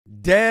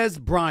Dez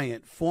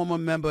Bryant, former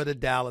member of the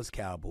Dallas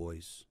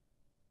Cowboys,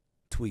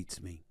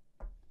 tweets me.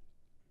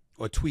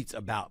 Or tweets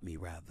about me,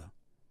 rather.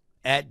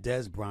 At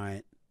Dez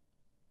Bryant.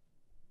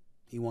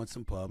 He wants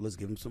some pub. Let's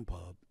give him some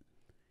pub.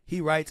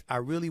 He writes, I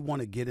really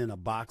want to get in a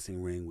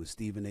boxing ring with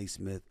Stephen A.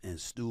 Smith and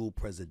Stu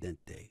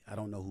Presidente. I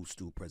don't know who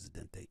Stu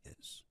Presidente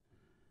is.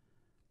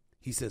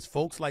 He says,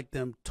 folks like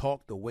them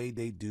talk the way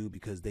they do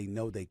because they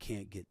know they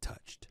can't get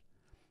touched.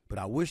 But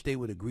I wish they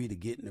would agree to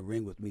get in the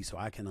ring with me so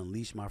I can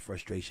unleash my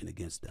frustration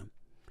against them.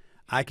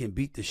 I can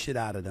beat the shit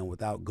out of them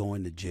without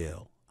going to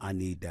jail. I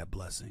need that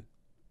blessing.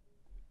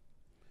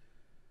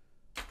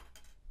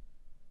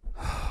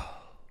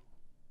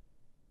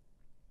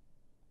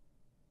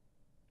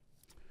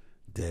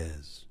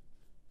 Dez.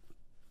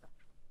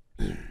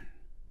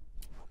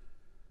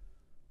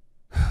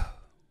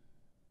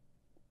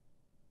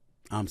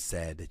 I'm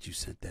sad that you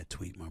sent that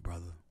tweet, my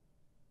brother.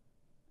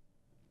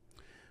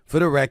 For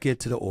the record,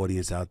 to the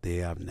audience out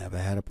there, I've never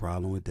had a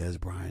problem with Dez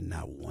Bryant,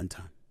 not one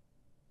time.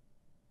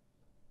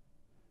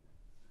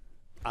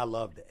 I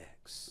love the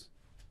X.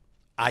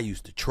 I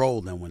used to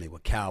troll them when they were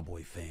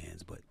Cowboy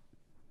fans, but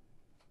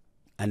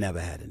I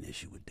never had an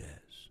issue with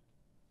Dez.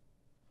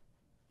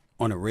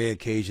 On a rare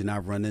occasion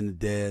I've run into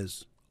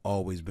Dez,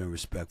 always been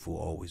respectful,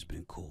 always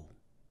been cool.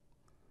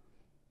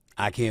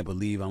 I can't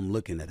believe I'm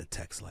looking at a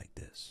text like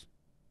this.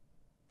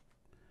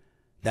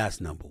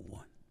 That's number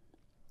one.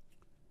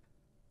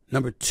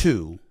 Number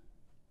two,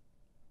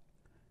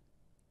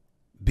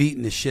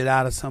 beating the shit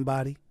out of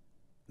somebody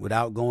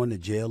without going to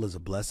jail is a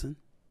blessing?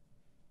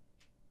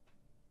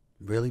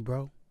 Really,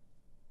 bro?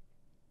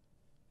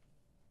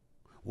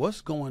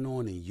 What's going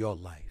on in your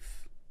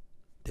life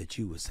that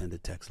you would send a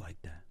text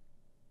like that?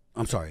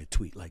 I'm sorry, a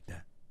tweet like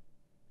that.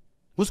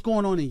 What's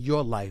going on in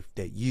your life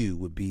that you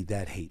would be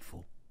that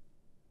hateful?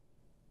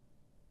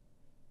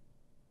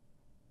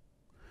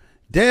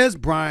 Dez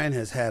Bryant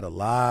has had a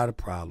lot of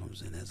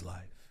problems in his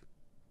life.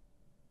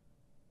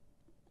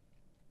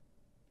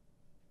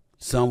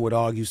 Some would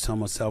argue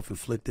some are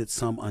self-inflicted,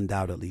 some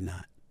undoubtedly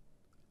not.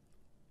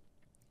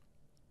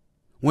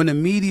 When the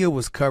media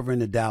was covering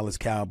the Dallas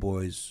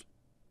Cowboys,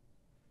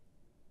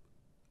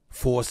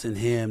 forcing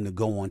him to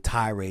go on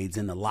tirades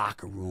in the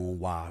locker room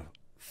while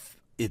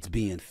it's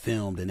being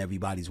filmed and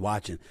everybody's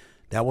watching,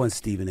 that wasn't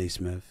Stephen A.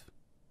 Smith.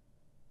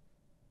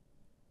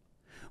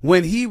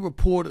 When he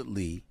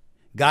reportedly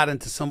got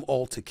into some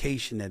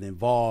altercation that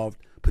involved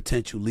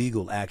potential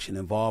legal action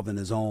involving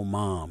his own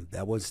mom,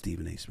 that was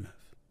Stephen A. Smith.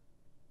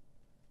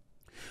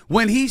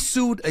 When he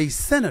sued a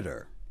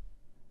senator,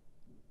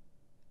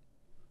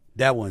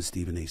 that wasn't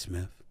Stephen A.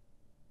 Smith.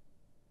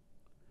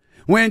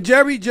 When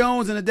Jerry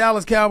Jones and the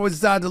Dallas Cowboys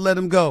decided to let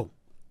him go,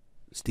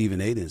 Stephen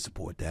A. didn't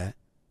support that.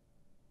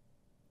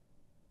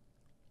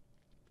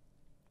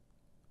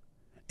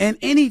 And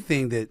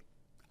anything that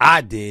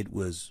I did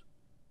was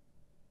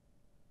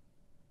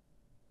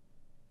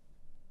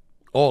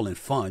all in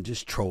fun,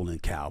 just trolling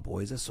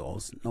Cowboys. That's all.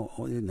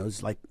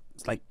 It's like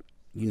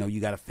you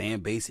got a fan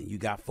base and you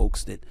got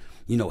folks that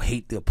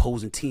hate the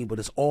opposing team, but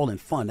it's all in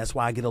fun. That's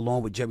why I get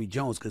along with Jerry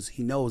Jones, because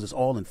he knows it's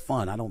all in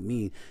fun.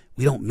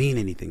 We don't mean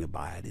anything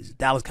by it. It's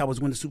Dallas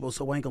Cowboys win the Super Bowl,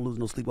 so I ain't gonna lose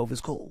no sleep over.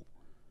 It's cool.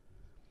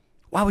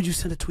 Why would you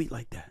send a tweet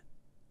like that?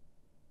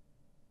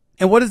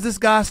 And what is this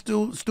guy,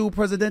 Stu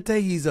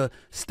Presidente? He's a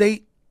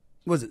state.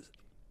 What is it?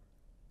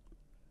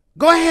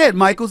 Go ahead,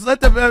 Michaels. Let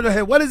the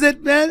ahead. What is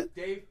it, man?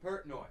 Dave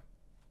Portnoy.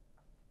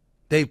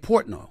 Dave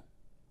Portnoy.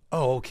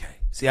 Oh, okay.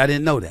 See, I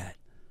didn't know that.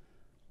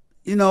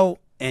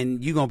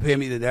 And you gonna pay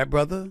me to that,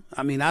 brother?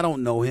 I mean, I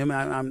don't know him.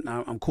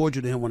 I'm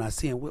cordial to him when I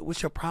see him.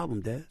 What's your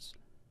problem, Dez?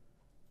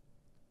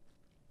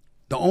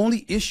 The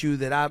only issue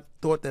that I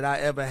thought that I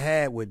ever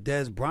had with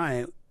Dez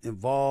Bryant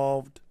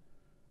involved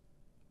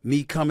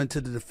me coming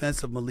to the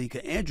defense of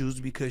Malika Andrews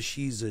because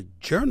she's a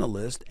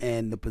journalist,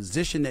 and the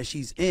position that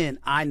she's in,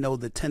 I know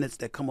the tenets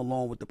that come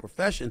along with the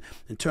profession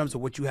in terms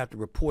of what you have to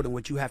report and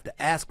what you have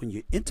to ask when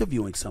you're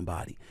interviewing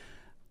somebody.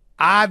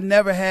 I've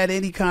never had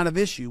any kind of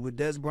issue with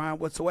Dez Bryant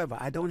whatsoever.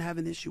 I don't have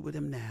an issue with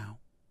him now.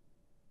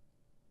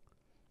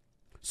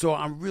 So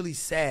I'm really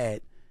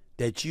sad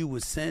that you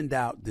would send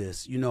out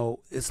this.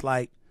 It's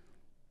like,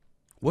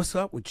 what's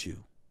up with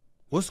you?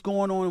 What's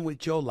going on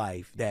with your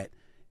life that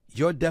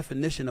your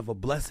definition of a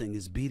blessing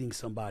is beating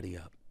somebody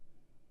up?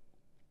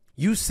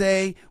 You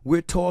say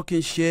we're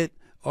talking shit,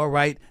 all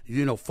right,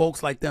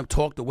 folks like them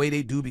talk the way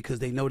they do because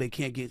they know they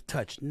can't get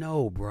touched.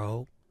 No,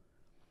 bro.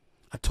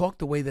 I talk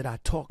the way that I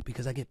talk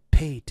because I get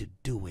paid to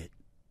do it.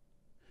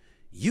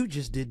 You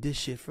just did this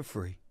shit for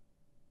free.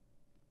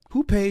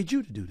 Who paid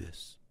you to do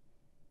this?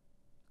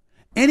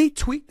 Any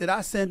tweet that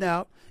I send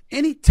out,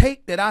 any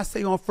take that I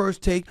say on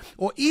First Take,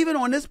 or even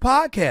on this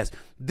podcast,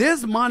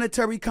 there's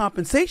monetary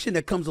compensation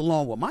that comes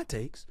along with my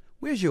takes.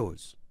 Where's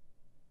yours?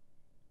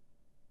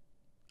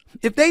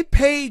 If they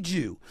paid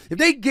you, if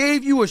they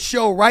gave you a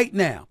show right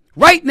now,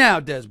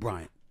 Dez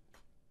Bryant,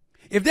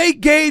 if they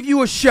gave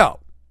you a show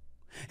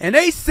and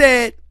they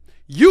said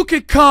You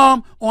could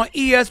come on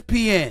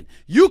ESPN.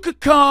 You could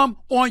come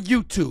on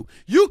YouTube.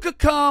 You could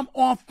come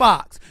on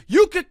Fox.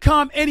 You could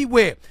come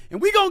anywhere.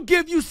 And we're going to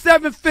give you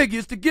 7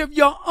 figures to give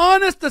your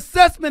honest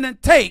assessment and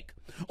take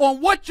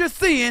on what you're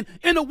seeing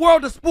in the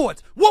world of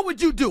sports. What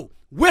would you do?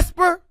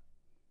 Whisper?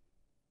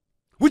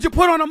 Would you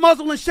put on a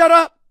muzzle and shut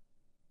up?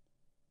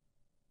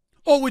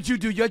 Or would you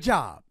do your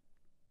job?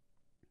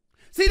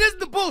 See, this is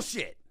the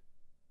bullshit.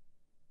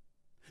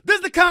 This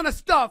is the kind of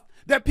stuff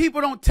that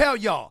people don't tell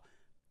y'all.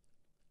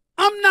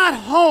 I'm not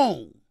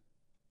home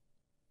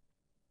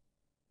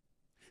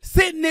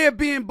sitting there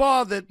being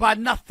bothered by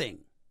nothing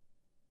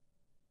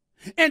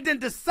and then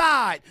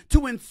decide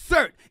to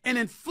insert and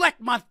inflect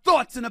my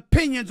thoughts and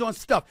opinions on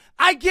stuff.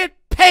 I get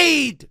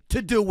paid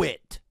to do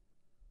it.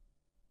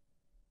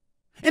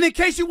 And in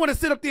case you want to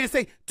sit up there and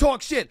say,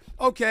 talk shit,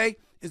 okay,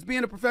 is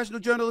being a professional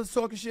journalist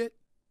talking shit?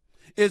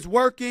 Is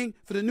working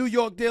for the New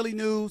York Daily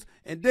News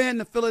and then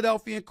the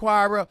Philadelphia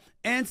Inquirer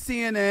and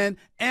CNN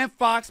and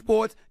Fox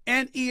Sports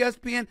and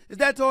ESPN, is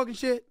that talking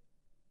shit?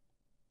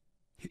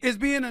 Is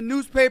being a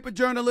newspaper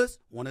journalist,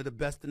 one of the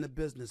best in the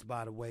business,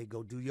 by the way,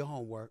 go do your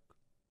homework.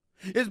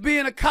 Is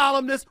being a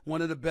columnist,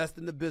 one of the best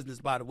in the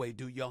business, by the way,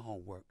 do your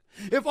homework.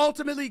 If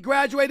ultimately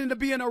graduating to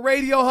being a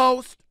radio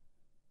host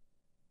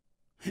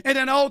and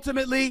then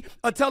ultimately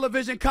a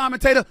television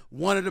commentator,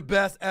 one of the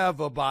best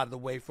ever, by the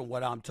way, from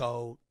what I'm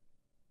told.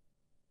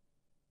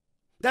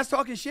 That's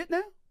talking shit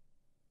now?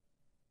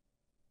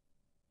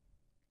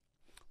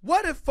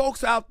 What if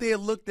folks out there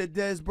looked at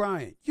Dez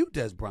Bryant, you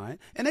Dez Bryant,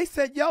 and they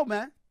said, yo,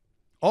 man,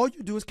 all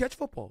you do is catch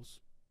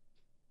footballs.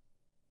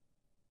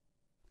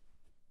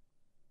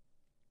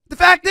 The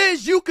fact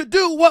is, you could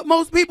do what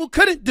most people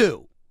couldn't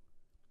do.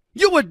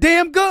 You were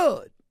damn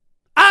good.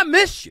 I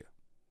miss you.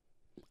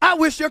 I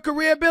wish your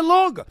career had been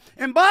longer.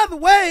 And by the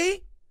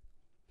way,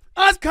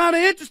 I was kind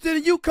of interested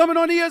in you coming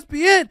on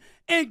ESPN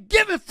and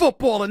giving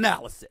football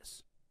analysis.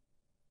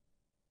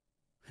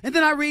 And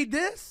then I read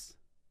this.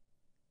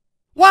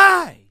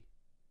 Why?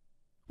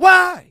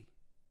 Why?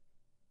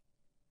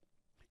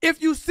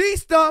 If you see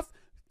stuff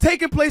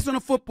taking place on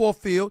a football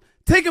field,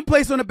 taking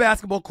place on a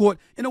basketball court,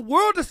 in the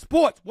world of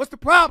sports, what's the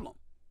problem?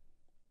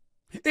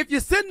 If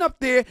you're sitting up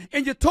there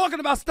and you're talking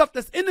about stuff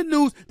that's in the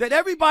news that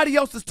everybody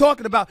else is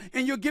talking about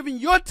and you're giving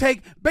your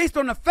take based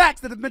on the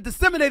facts that have been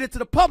disseminated to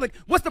the public,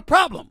 what's the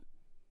problem?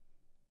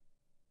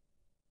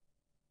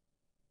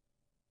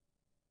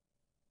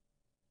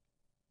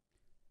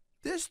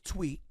 This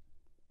tweet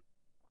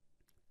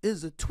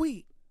is the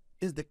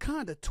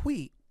kind of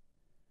tweet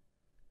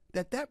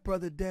that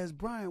brother Dez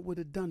Bryant would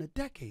have done a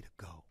decade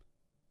ago.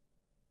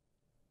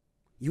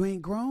 You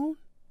ain't grown?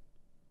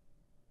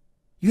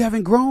 You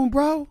haven't grown,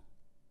 bro?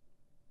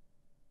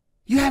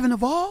 You haven't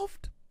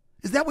evolved?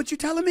 Is that what you're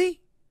telling me?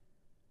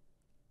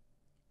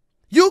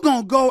 You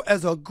gonna go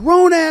as a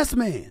grown-ass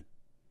man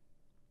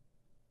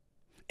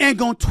and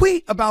gonna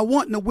tweet about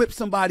wanting to whip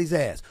somebody's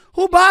ass,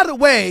 who, by the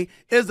way,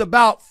 is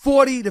about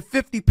 40 to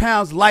 50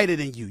 pounds lighter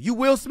than you. You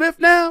Will Smith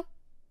now?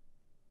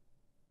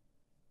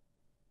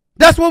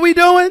 That's what we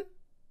doing?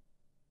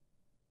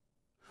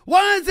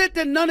 Why is it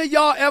that none of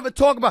y'all ever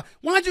talk about,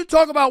 why don't you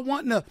talk about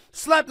wanting to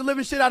slap the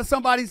living shit out of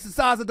somebody the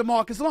size of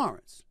DeMarcus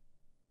Lawrence?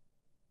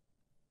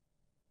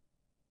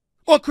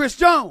 Or Chris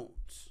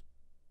Jones?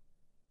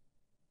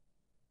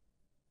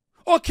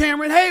 Or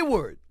Cameron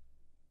Hayward?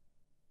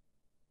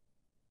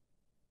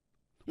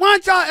 Why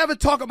don't y'all ever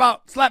talk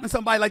about slapping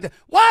somebody like that?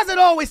 Why is it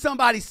always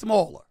somebody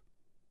smaller?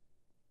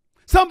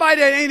 Somebody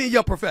that ain't in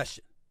your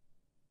profession.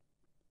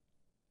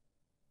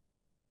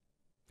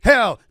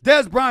 Hell,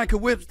 Dez Bryant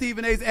could whip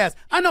Stephen A's ass.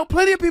 I know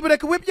plenty of people that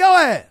could whip your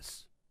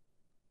ass.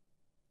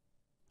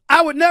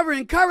 I would never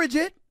encourage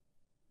it.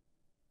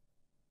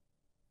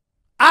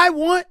 I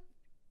want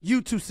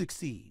you to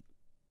succeed.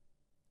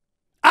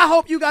 I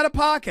hope you got a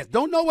podcast.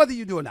 Don't know whether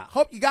you do or not.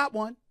 Hope you got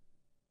one.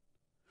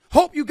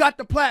 Hope you got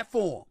the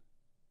platform.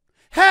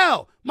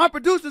 Hell, my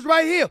producer's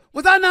right here.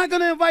 Was I not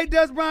going to invite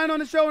Dez Bryant on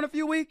the show in a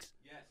few weeks?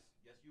 Yes,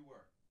 you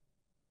were.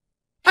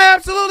 I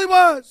absolutely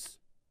was.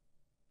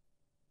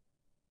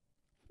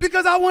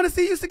 Because I want to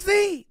see you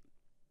succeed.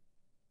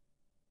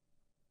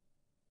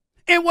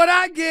 And what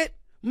I get,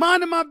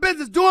 minding my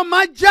business, doing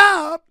my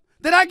job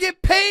that I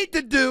get paid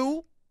to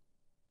do,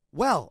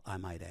 well, I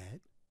might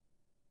add,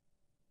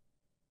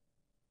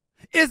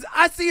 is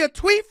I see a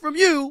tweet from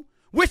you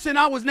wishing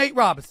I was Nate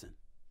Robinson.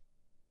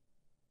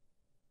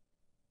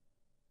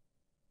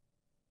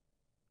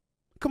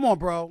 Come on,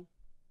 bro.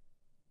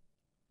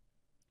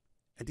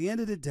 At the end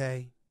of the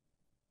day,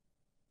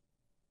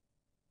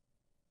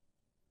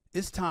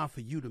 it's time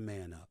for you to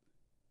man up.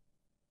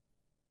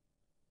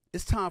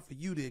 It's time for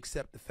you to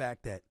accept the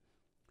fact that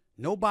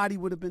nobody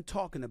would have been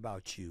talking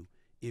about you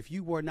if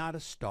you were not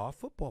a star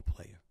football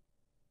player.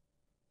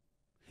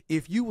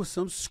 If you were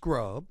some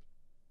scrub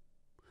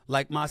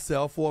like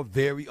myself or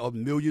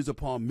millions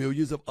upon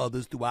millions of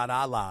others throughout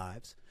our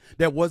lives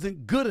that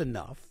wasn't good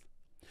enough,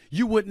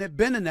 you wouldn't have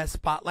been in that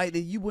spotlight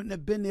and you wouldn't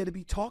have been there to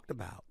be talked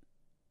about.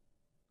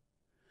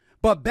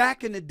 But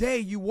back in the day,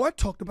 you were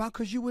talked about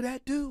because you were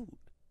that dude.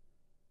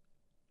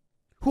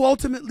 who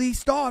ultimately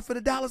starred for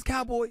the Dallas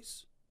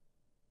Cowboys.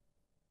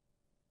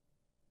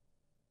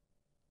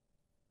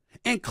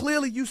 And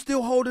clearly you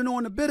still holding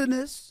on to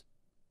bitterness.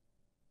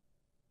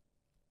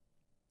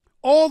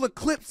 All the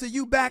clips of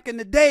you back in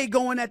the day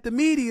going at the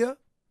media,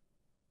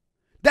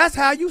 that's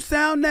how you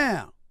sound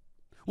now.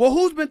 Well,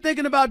 who's been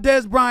thinking about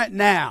Dez Bryant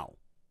now?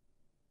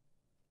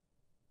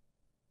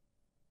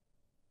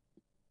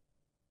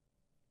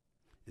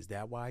 Is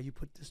that why you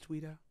put this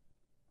tweet out?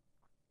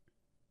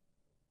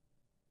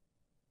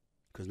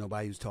 Because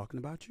nobody was talking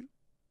about you?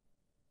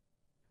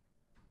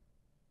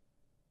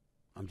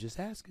 I'm just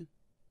asking.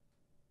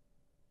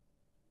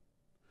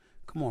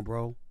 Come on,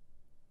 bro.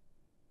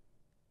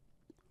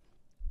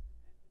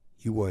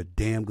 You were a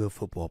damn good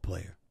football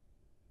player.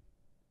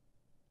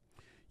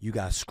 You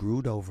got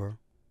screwed over,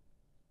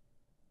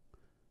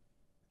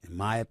 in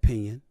my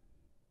opinion,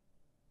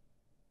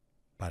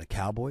 by the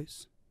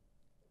Cowboys,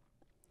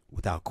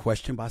 without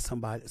question by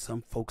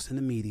some folks in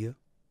the media.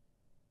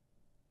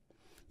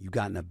 You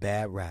got in a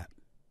bad rap.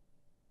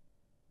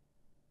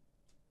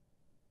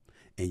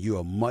 And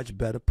you're a much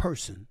better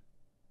person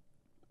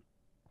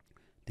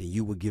than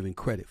you were given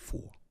credit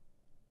for.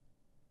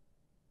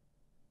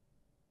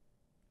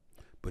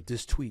 But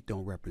this tweet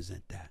don't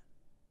represent that.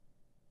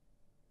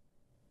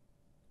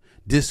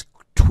 This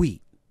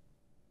tweet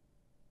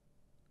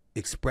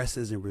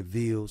expresses and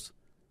reveals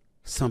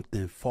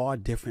something far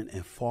different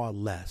and far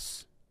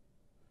less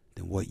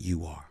than what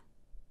you are.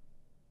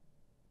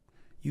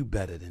 You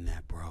better than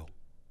that, bro.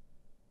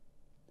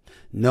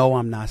 No,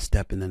 I'm not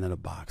stepping into the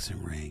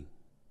boxing ring.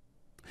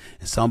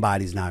 And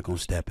somebody's not going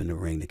to step in the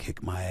ring to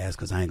kick my ass,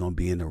 because I ain't going to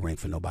be in the ring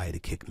for nobody to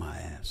kick my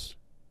ass.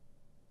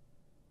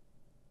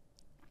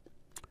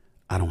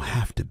 I don't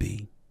have to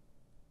be.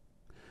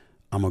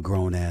 I'm a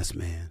grown-ass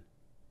man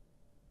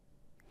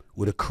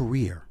with a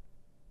career.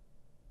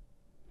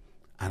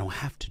 I don't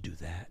have to do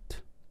that.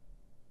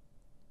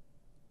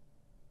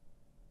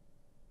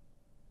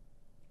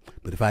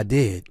 But if I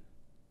did,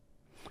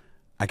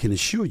 I can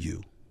assure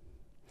you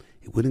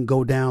it wouldn't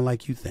go down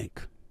like you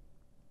think.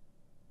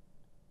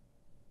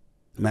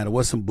 No matter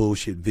what some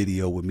bullshit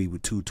video with me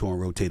with 2 torn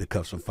rotator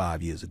cuffs from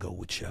 5 years ago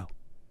would show.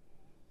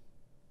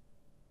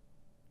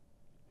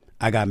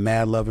 I got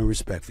mad love and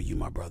respect for you,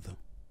 my brother.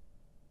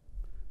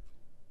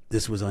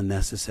 This was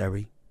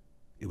unnecessary.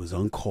 It was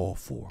uncalled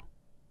for.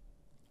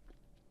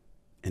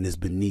 And it's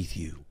beneath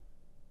you.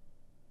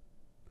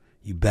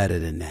 You better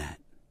than that.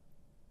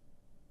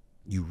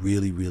 You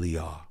really, really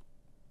are.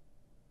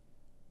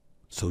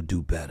 So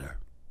do better.